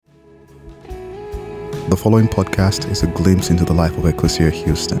The following podcast is a glimpse into the life of Ecclesia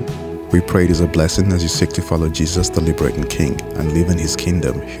Houston. We pray it is a blessing as you seek to follow Jesus, the liberating King, and live in his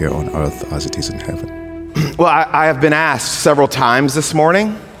kingdom here on earth as it is in heaven. Well, I have been asked several times this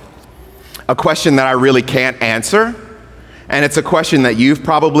morning a question that I really can't answer. And it's a question that you've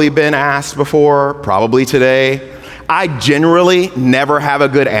probably been asked before, probably today. I generally never have a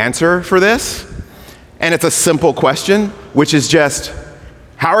good answer for this. And it's a simple question, which is just,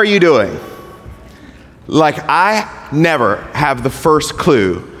 how are you doing? Like, I never have the first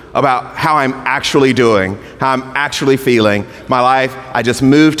clue about how I'm actually doing, how I'm actually feeling. My life, I just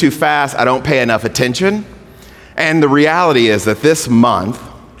move too fast. I don't pay enough attention. And the reality is that this month,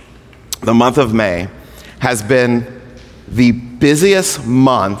 the month of May, has been the busiest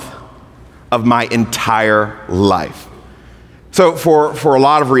month of my entire life. So for a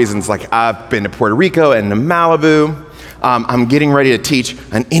lot of reasons, like I've been to Puerto Rico and to Malibu. I'm getting ready to teach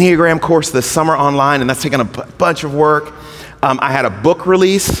an Enneagram course this summer online, and that's taken a bunch of work. I had a book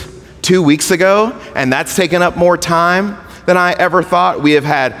release 2 weeks ago, and that's taken up more time than I ever thought. We have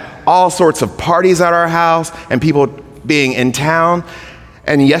had all sorts of parties at our house and people being in town.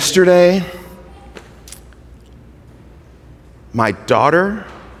 And yesterday, my daughter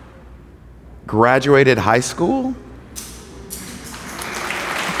graduated high school.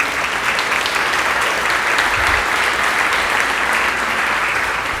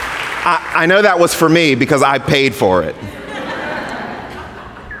 I know that was for me because I paid for it.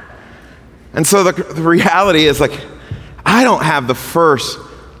 And so the reality is, like, I don't have the first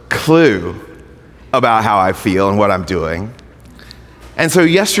clue about how I feel and what I'm doing. And so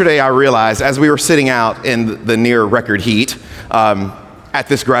yesterday I realized, as we were sitting out in the near record heat at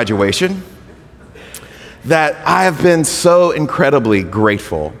this graduation, that I have been so incredibly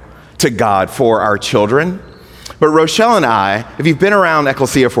grateful to God for our children. But Rochelle and I, if you've been around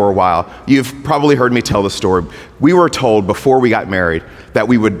Ecclesia for a while, you've probably heard me tell the story. We were told before we got married that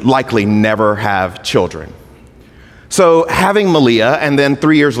we would likely never have children. So having Malia, and then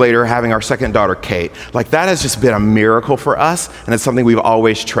 3 years later having our second daughter, Kate, like that has just been a miracle for us, and it's something we've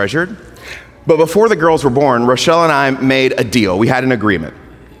always treasured. But before the girls were born, Rochelle and I made a deal. We had an agreement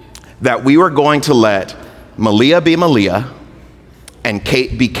that we were going to let Malia be Malia and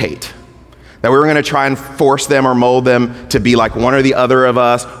Kate be Kate. That we were going to try and force them or mold them to be like one or the other of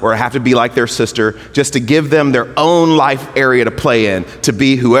us, or have to be like their sister, just to give them their own life area to play in, to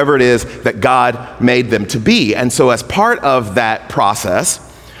be whoever it is that God made them to be. And so as part of that process,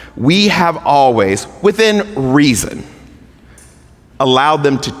 we have always, within reason, allowed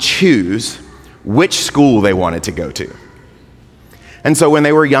them to choose which school they wanted to go to. And so when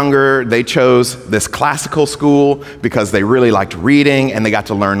they were younger, they chose this classical school because they really liked reading and they got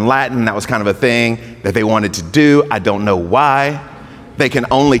to learn Latin. That was kind of a thing that they wanted to do. I don't know why. They can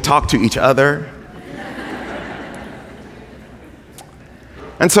only talk to each other.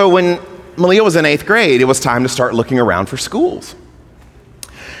 And so when Malia was in 8th grade, it was time to start looking around for schools.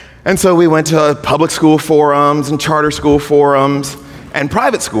 And so we went to public school forums and charter school forums and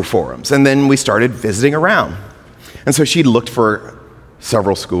private school forums. And then we started visiting around. And so she looked for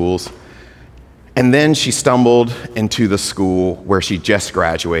several schools. And then she stumbled into the school where she just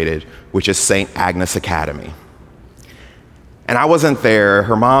graduated, which is St. Agnes Academy. And I wasn't there.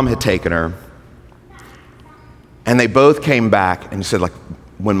 Her mom had taken her. And they both came back and said, like,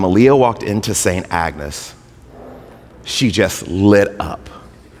 when Malia walked into St. Agnes, she just lit up.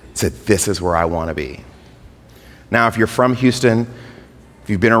 Said, this is where I want to be. Now, if you're from Houston, if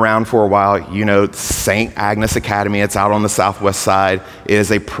you've been around for a while, you know St. Agnes Academy. It's out on the southwest side. It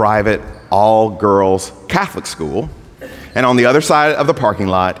is a private, all-girls Catholic school. And on the other side of the parking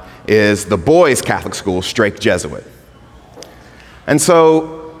lot is the boys' Catholic school, Strake Jesuit. And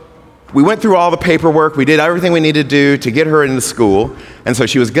so we went through all the paperwork. We did everything we needed to do to get her into school. And so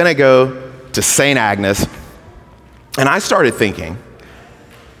she was going to go to St. Agnes. And I started thinking,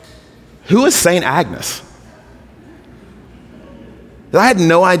 who is St. Agnes? I had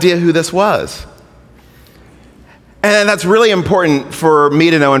no idea who this was. And that's really important for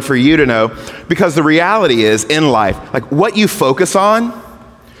me to know and for you to know, because the reality is in life, like what you focus on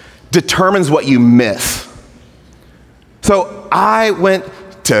determines what you miss. So I went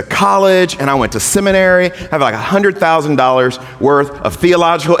to college and I went to seminary. I have like $100,000 worth of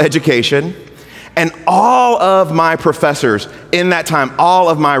theological education. And all of my professors in that time, all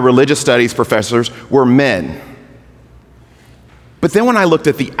of my religious studies professors were men. But then when I looked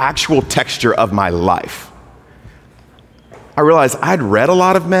at the actual texture of my life, I realized I'd read a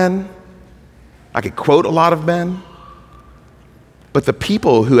lot of men. I could quote a lot of men. But the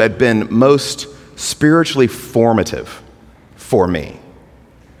people who had been most spiritually formative for me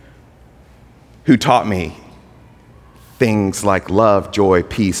who taught me things like love, joy,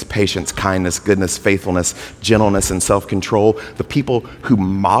 peace, patience, kindness, goodness, faithfulness, gentleness, and self-control, the people who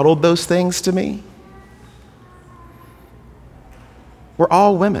modeled those things to me were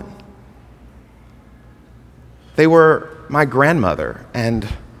all women. They were my grandmother and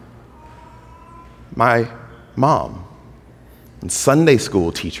my mom and Sunday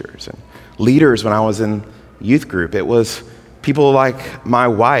school teachers and leaders when I was in youth group. It was people like my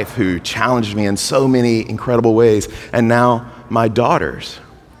wife who challenged me in so many incredible ways, and now my daughters.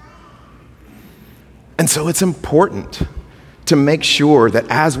 And so it's important to make sure that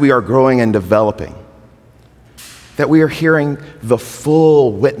as we are growing and developing, that we are hearing the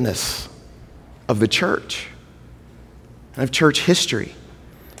full witness of the church and of church history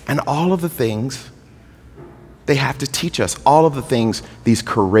and all of the things they have to teach us, all of the things these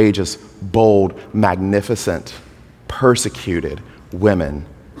courageous, bold, magnificent, persecuted women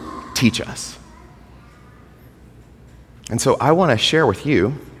teach us. And so I want to share with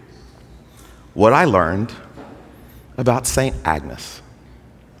you what I learned about St. Agnes.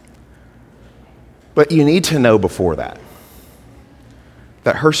 But you need to know before that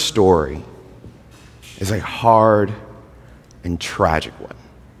her story is a hard and tragic one.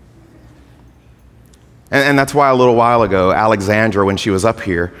 And that's why a little while ago, Alexandra, when she was up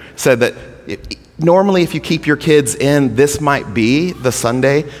here, said that normally if you keep your kids in, this might be the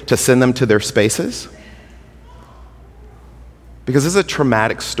Sunday to send them to their spaces. Because this is a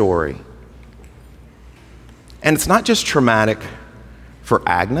traumatic story. And it's not just traumatic for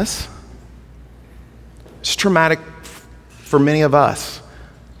Agnes. It's traumatic for many of us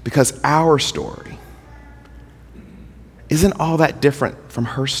because our story isn't all that different from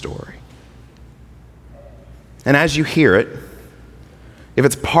her story. And as you hear it, if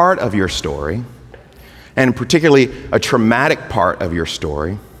it's part of your story, and particularly a traumatic part of your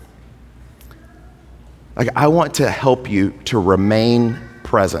story, I want to help you to remain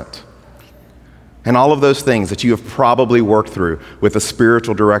present. And all of those things that you have probably worked through with a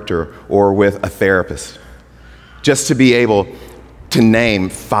spiritual director or with a therapist, just to be able to name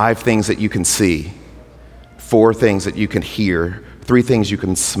 5 things that you can see, 4 things that you can hear, 3 things you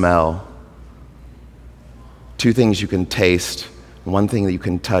can smell, 2 things you can taste, 1 thing that you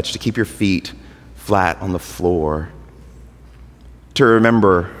can touch, to keep your feet flat on the floor, to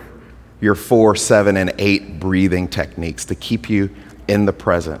remember your 4, 7, and 8 breathing techniques to keep you in the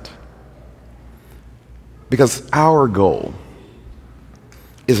present. Because our goal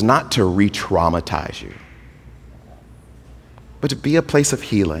is not to re-traumatize you, but to be a place of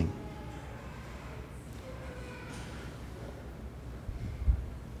healing.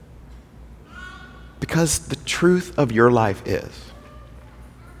 Because the truth of your life is,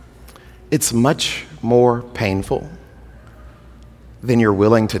 it's much more painful than you're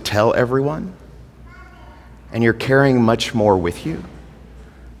willing to tell everyone, and you're carrying much more with you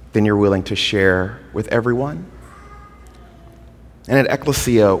than you're willing to share with everyone. And at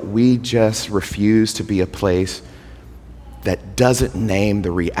Ecclesia, we just refuse to be a place that doesn't name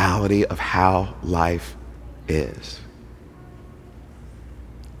the reality of how life is.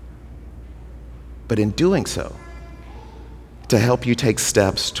 But in doing so, to help you take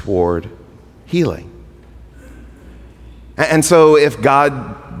steps toward healing. And so if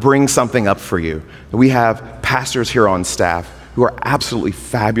God brings something up for you, we have pastors here on staff who are absolutely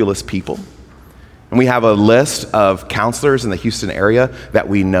fabulous people. And we have a list of counselors in the Houston area that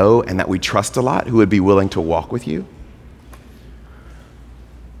we know and that we trust a lot who would be willing to walk with you.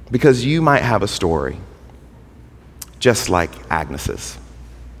 Because you might have a story just like Agnes's.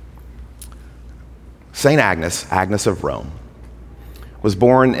 St. Agnes, Agnes of Rome, was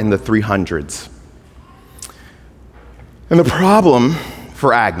born in the 300s. And the problem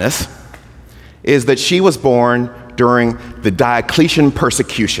for Agnes is that she was born during the Diocletian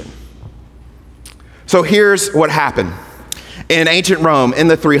persecution. So here's what happened. In ancient Rome, in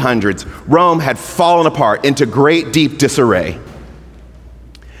the 300s, Rome had fallen apart into great, deep disarray.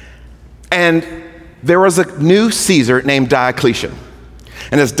 And there was a new Caesar named Diocletian.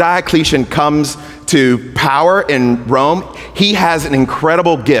 And as Diocletian comes to power in Rome, he has an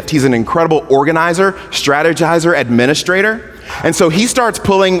incredible gift. He's an incredible organizer, strategizer, administrator. And so he starts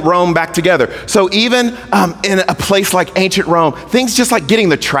pulling Rome back together. So even in a place like ancient Rome, things just like getting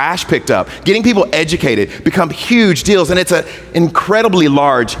the trash picked up, getting people educated, become huge deals. And it's an incredibly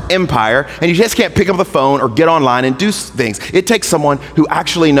large empire. And you just can't pick up the phone or get online and do things. It takes someone who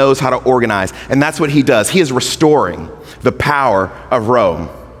actually knows how to organize. And that's what he does. He is restoring the power of Rome.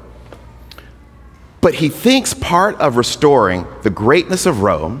 But he thinks part of restoring the greatness of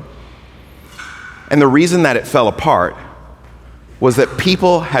Rome and the reason that it fell apart was that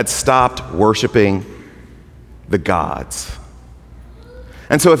people had stopped worshiping the gods.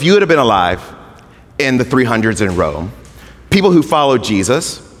 And so if you had been alive in the 300s in Rome, people who followed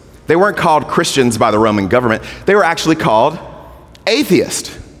Jesus, they weren't called Christians by the Roman government. They were actually called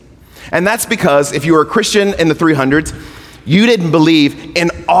atheists. And that's because if you were a Christian in the 300s, you didn't believe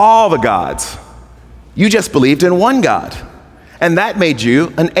in all the gods. You just believed in one God. And that made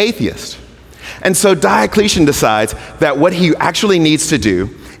you an atheist. And so Diocletian decides that what he actually needs to do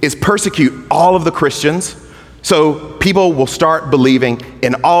is persecute all of the Christians so people will start believing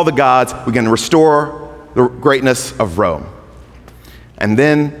in all the gods. We can restore the greatness of Rome. And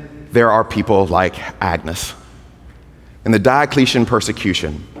then there are people like Agnes. In the Diocletian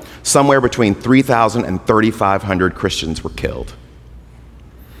persecution, somewhere between 3,000 and 3,500 Christians were killed.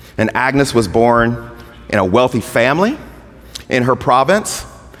 And Agnes was born in a wealthy family in her province,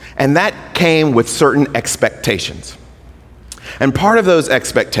 and that came with certain expectations. And part of those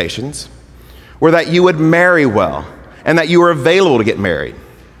expectations were that you would marry well and that you were available to get married.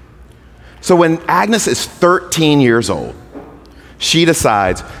 So when Agnes is 13 years old, she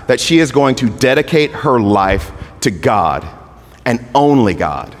decides that she is going to dedicate her life to God and only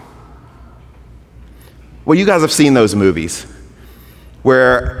God. Well, you guys have seen those movies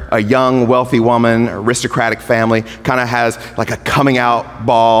where a young, wealthy woman, aristocratic family, kind of has like a coming out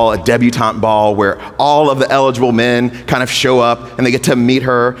ball, a debutante ball, where all of the eligible men kind of show up and they get to meet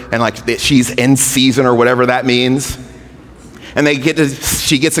her and like she's in season or whatever that means. And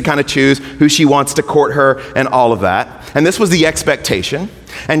she gets to kind of choose who she wants to court her and all of that. And this was the expectation.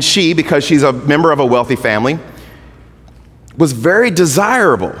 And she, because she's a member of a wealthy family, was very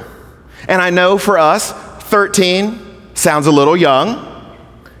desirable. And I know for us, 13 sounds a little young,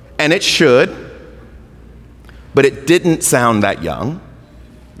 and it should, but it didn't sound that young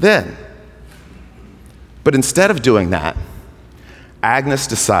then. But instead of doing that, Agnes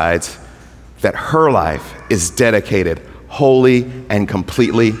decides that her life is dedicated wholly and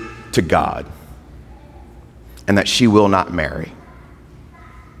completely to God, and that she will not marry.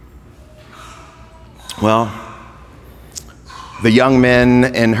 Well, the young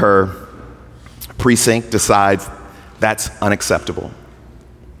men in her precinct decide that's unacceptable.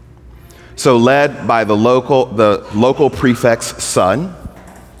 So led by the local prefect's son,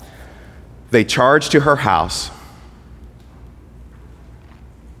 they charge to her house,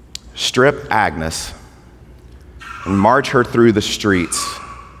 strip Agnes, and march her through the streets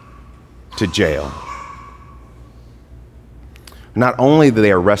to jail. Not only did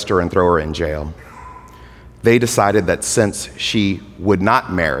they arrest her and throw her in jail, they decided that since she would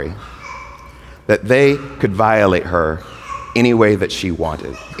not marry, that they could violate her any way that she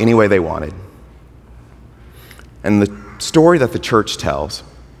wanted, any way they wanted. And the story that the church tells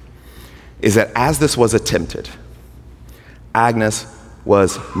is that as this was attempted, Agnes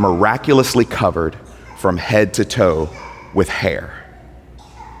was miraculously covered from head to toe with hair.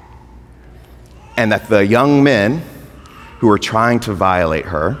 And that the young men who were trying to violate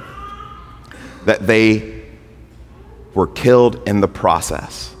her, that they were killed in the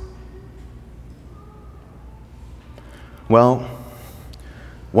process. Well,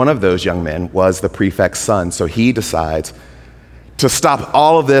 one of those young men was the prefect's son, so he decides to stop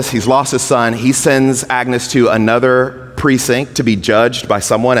all of this. He's lost his son. He sends Agnes to another precinct to be judged by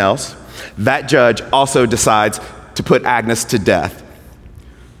someone else. That judge also decides to put Agnes to death.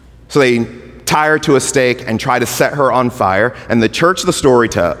 So they tie her to a stake and try to set her on fire. And the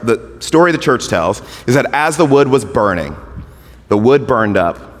story the church tells is that as the wood was burning, the wood burned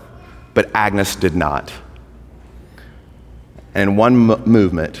up, but Agnes did not. And in one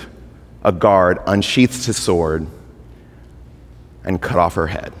movement, a guard unsheathed his sword and cut off her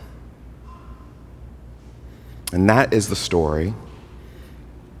head. And that is the story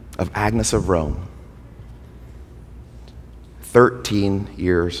of Agnes of Rome, 13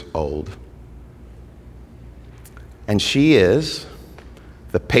 years old. And she is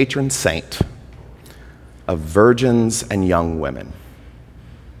the patron saint of virgins and young women.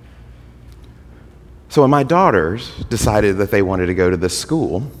 So when my daughters decided that they wanted to go to this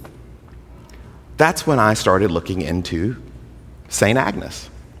school, that's when I started looking into St. Agnes.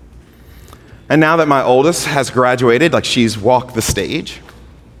 And now that my oldest has graduated, like she's walked the stage,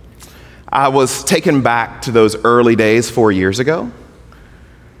 I was taken back to those early days 4 years ago,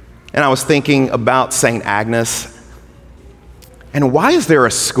 and I was thinking about St. Agnes, and why is there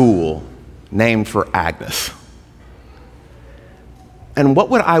a school named for Agnes? And what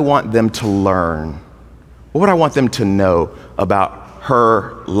would I want them to learn? What would I want them to know about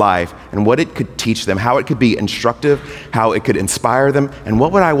her life and what it could teach them, how it could be instructive, how it could inspire them, and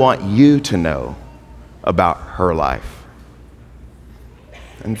what would I want you to know about her life?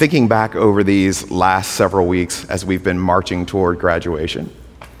 And thinking back over these last several weeks as we've been marching toward graduation,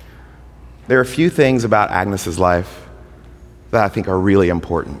 there are a few things about Agnes's life that I think are really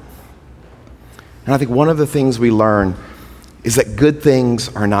important. And I think one of the things we learn is that good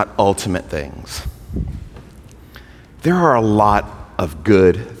things are not ultimate things. There are a lot of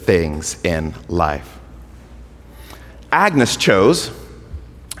good things in life. Agnes chose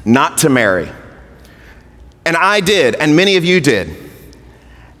not to marry. And I did, and many of you did.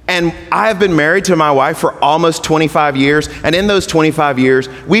 And I have been married to my wife for almost 25 years, and in those 25 years,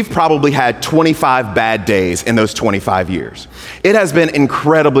 we've probably had 25 bad days in those 25 years. It has been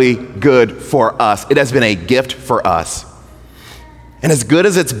incredibly good for us. It has been a gift for us. And as good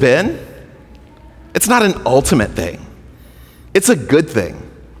as it's been, it's not an ultimate thing. It's a good thing.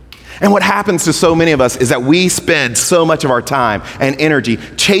 And what happens to so many of us is that we spend so much of our time and energy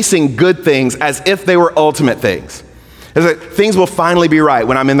chasing good things as if they were ultimate things. Is that things will finally be right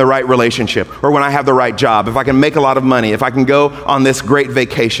when I'm in the right relationship or when I have the right job, if I can make a lot of money, if I can go on this great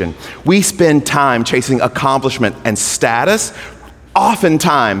vacation. We spend time chasing accomplishment and status.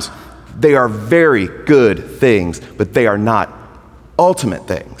 Oftentimes, they are very good things, but they are not ultimate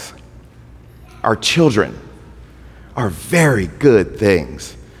things. Our children are very good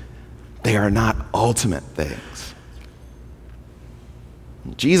things. They are not ultimate things.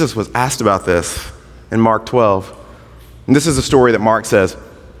 Jesus was asked about this in Mark 12. And this is a story that Mark says.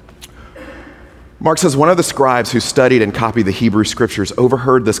 Mark says, one of the scribes who studied and copied the Hebrew scriptures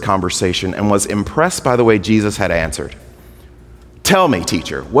overheard this conversation and was impressed by the way Jesus had answered. Tell me,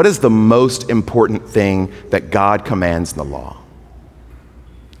 teacher, what is the most important thing that God commands in the law?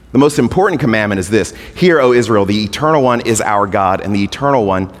 The most important commandment is this: Hear, O Israel, the Eternal One is our God, and the Eternal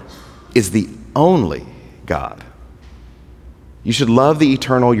One is the only God. You should love the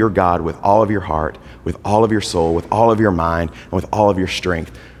Eternal, your God, with all of your heart, with all of your soul, with all of your mind, and with all of your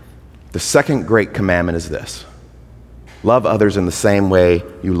strength. The second great commandment is this: love others in the same way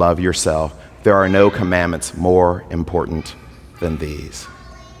you love yourself. There are no commandments more important than these.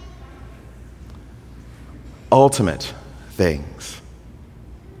 Ultimate things.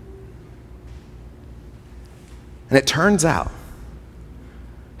 And it turns out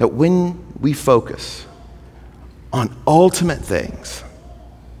that when we focus on ultimate things,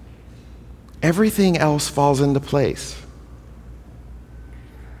 everything else falls into place.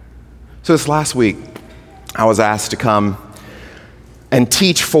 So this last week, I was asked to come and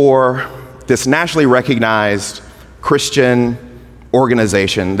teach for this nationally recognized Christian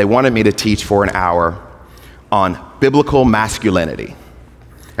organization. They wanted me to teach for an hour on biblical masculinity.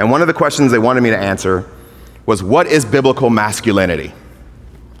 And one of the questions they wanted me to answer was, what is biblical masculinity?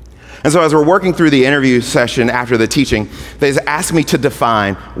 And so as we're working through the interview session after the teaching, they asked me to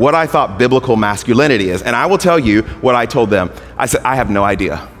define what I thought biblical masculinity is. And I will tell you what I told them. I said, I have no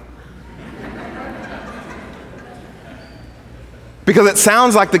idea. Because it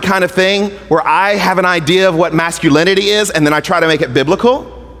sounds like the kind of thing where I have an idea of what masculinity is, and then I try to make it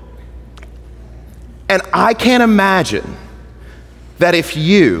biblical. And I can't imagine that if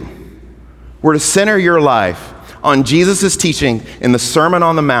you were to center your life on Jesus' teaching in the Sermon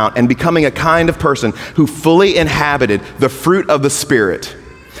on the Mount and becoming a kind of person who fully inhabited the fruit of the Spirit,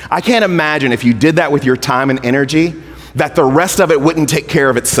 I can't imagine if you did that with your time and energy, that the rest of it wouldn't take care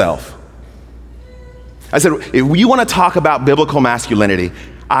of itself. I said, if you want to talk about biblical masculinity,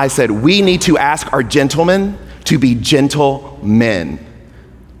 I said, we need to ask our gentlemen to be gentle men,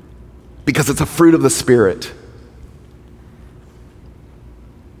 because it's a fruit of the Spirit.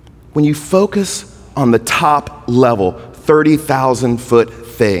 When you focus on the top level, 30,000-foot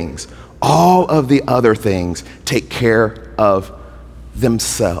things, all of the other things take care of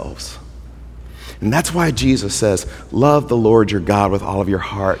themselves. And that's why Jesus says, love the Lord your God with all of your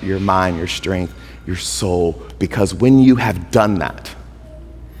heart, your mind, your strength, your soul, because when you have done that,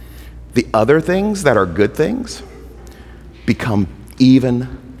 the other things that are good things become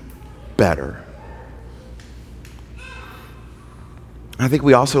even better. I think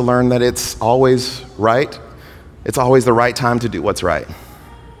we also learn that it's always right. It's always the right time to do what's right.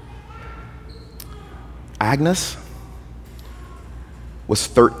 Agnes was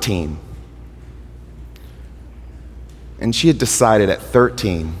 13. And she had decided at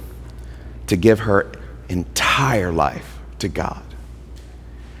 13 to give her entire life to God,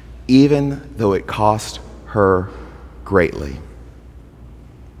 even though it cost her greatly.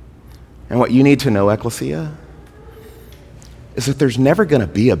 And what you need to know, Ecclesia, is that there's never going to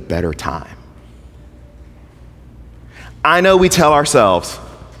be a better time. I know we tell ourselves,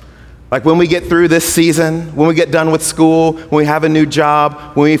 Like when we get through this season, when we get done with school, when we have a new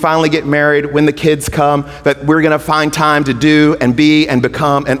job, when we finally get married, when the kids come, that we're gonna find time to do and be and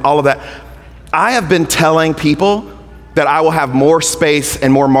become and all of that. I have been telling people that I will have more space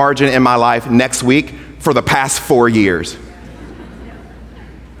and more margin in my life next week for the past 4 years.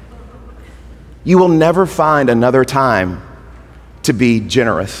 You will never find another time to be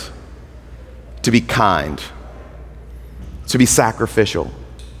generous, to be kind, to be sacrificial.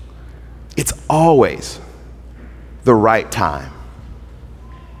 It's always the right time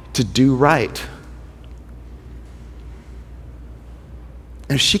to do right.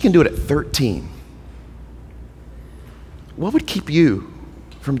 And if she can do it at 13, what would keep you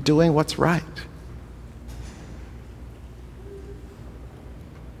from doing what's right?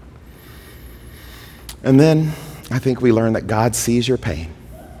 And then I think we learn that God sees your pain.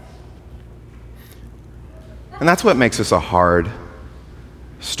 And that's what makes this a hard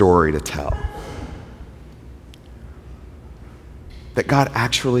story to tell. That God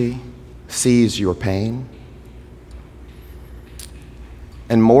actually sees your pain.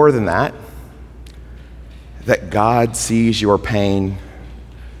 And more than that, that God sees your pain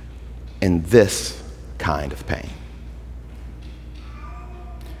in this kind of pain.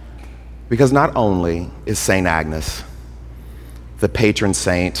 Because not only is St. Agnes the patron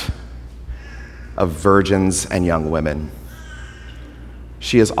saint of virgins and young women,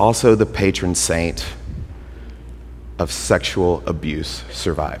 she is also the patron saint of sexual abuse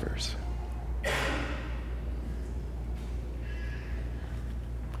survivors. A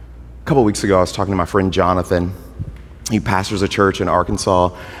couple weeks ago, I was talking to my friend Jonathan. He pastors a church in Arkansas.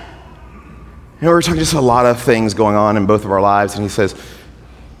 And we were talking just a lot of things going on in both of our lives. And he says,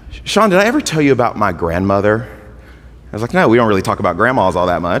 Sean, did I ever tell you about my grandmother? I was like, no, we don't really talk about grandmas all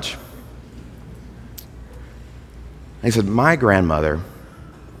that much. And he said, my grandmother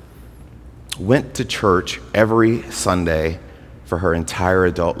went to church every Sunday for her entire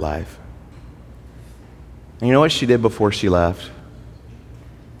adult life. And you know what she did before she left?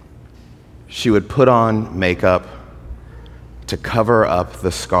 She would put on makeup to cover up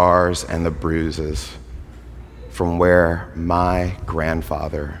the scars and the bruises from where my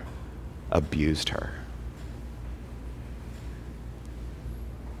grandfather abused her.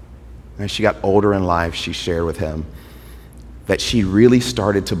 And as she got older in life, she shared with him that she really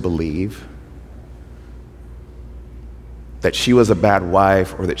started to believe that she was a bad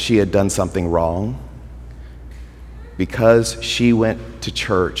wife or that she had done something wrong because she went to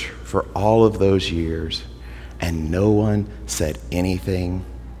church for all of those years and no one said anything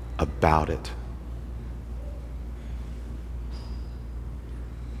about it.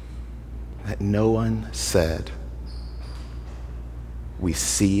 That no one said, we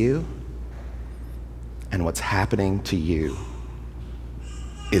see you and what's happening to you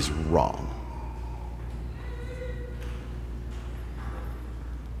is wrong.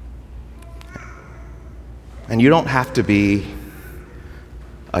 And you don't have to be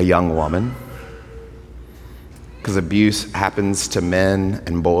a young woman, because abuse happens to men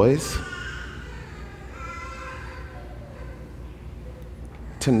and boys,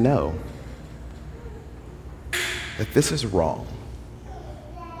 to know that this is wrong.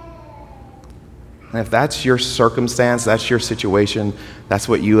 And if that's your circumstance, that's your situation, that's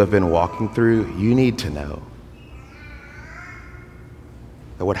what you have been walking through, you need to know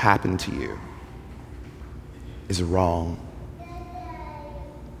that what happened to you is wrong.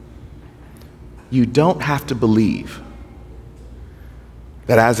 You don't have to believe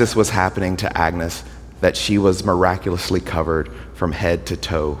that as this was happening to Agnes, that she was miraculously covered from head to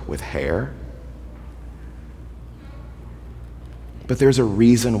toe with hair. But there's a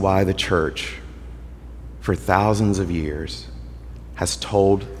reason why the church, for thousands of years, has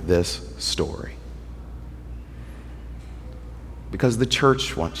told this story. Because the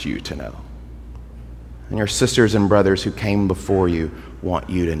church wants you to know. And your sisters and brothers who came before you want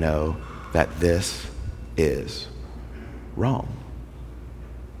you to know that this is wrong.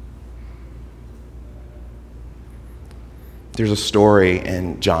 There's a story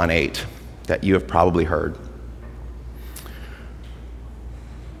in John 8 that you have probably heard,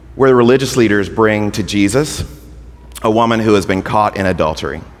 where the religious leaders bring to Jesus a woman who has been caught in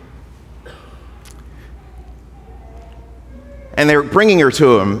adultery. And they're bringing her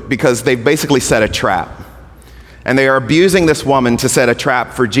to him because they've basically set a trap. And they are abusing this woman to set a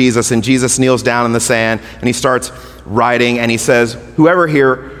trap for Jesus. And Jesus kneels down in the sand and he starts writing and he says, whoever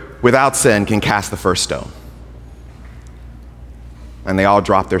here without sin can cast the first stone. And they all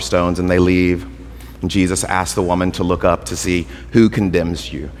drop their stones and they leave. And Jesus asks the woman to look up to see who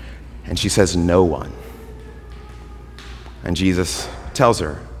condemns you. And she says, no one. And Jesus tells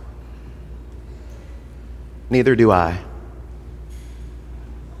her, Neither do I.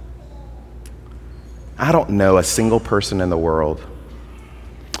 I don't know a single person in the world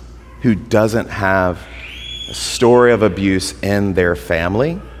who doesn't have a story of abuse in their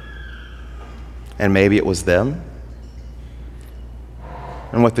family, and maybe it was them.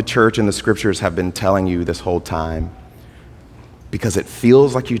 And what the church and the scriptures have been telling you this whole time, because it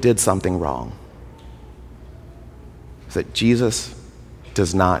feels like you did something wrong, is that Jesus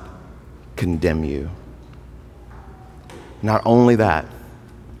does not condemn you. Not only that,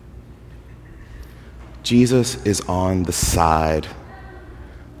 Jesus is on the side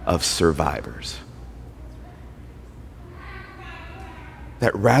of survivors.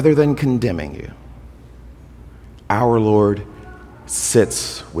 That rather than condemning you, our Lord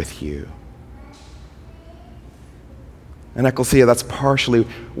sits with you. And Ecclesia, that's partially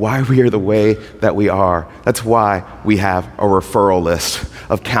why we are the way that we are. That's why we have a referral list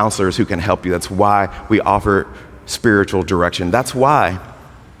of counselors who can help you. That's why we offer spiritual direction. That's why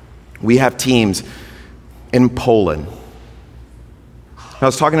we have teams in Poland. I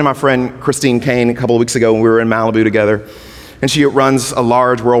was talking to my friend Christine Kane a couple of weeks ago when we were in Malibu together, and she runs a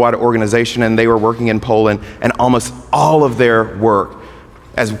large worldwide organization, and they were working in Poland, and almost all of their work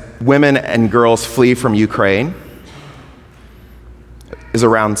as women and girls flee from Ukraine is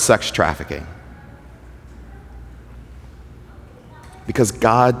around sex trafficking. Because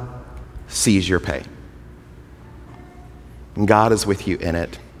God sees your pain. And God is with you in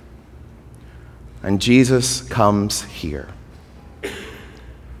it. And Jesus comes here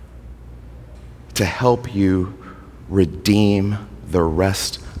to help you redeem the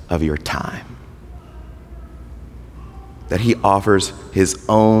rest of your time. That he offers his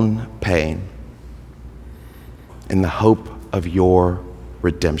own pain in the hope of your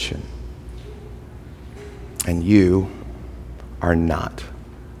redemption. And you are not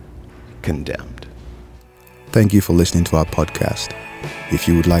condemned. Thank you for listening to our podcast. If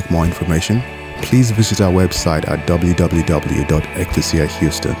you would like more information, please visit our website at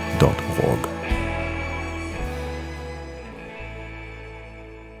www.ecclesiahouston.org.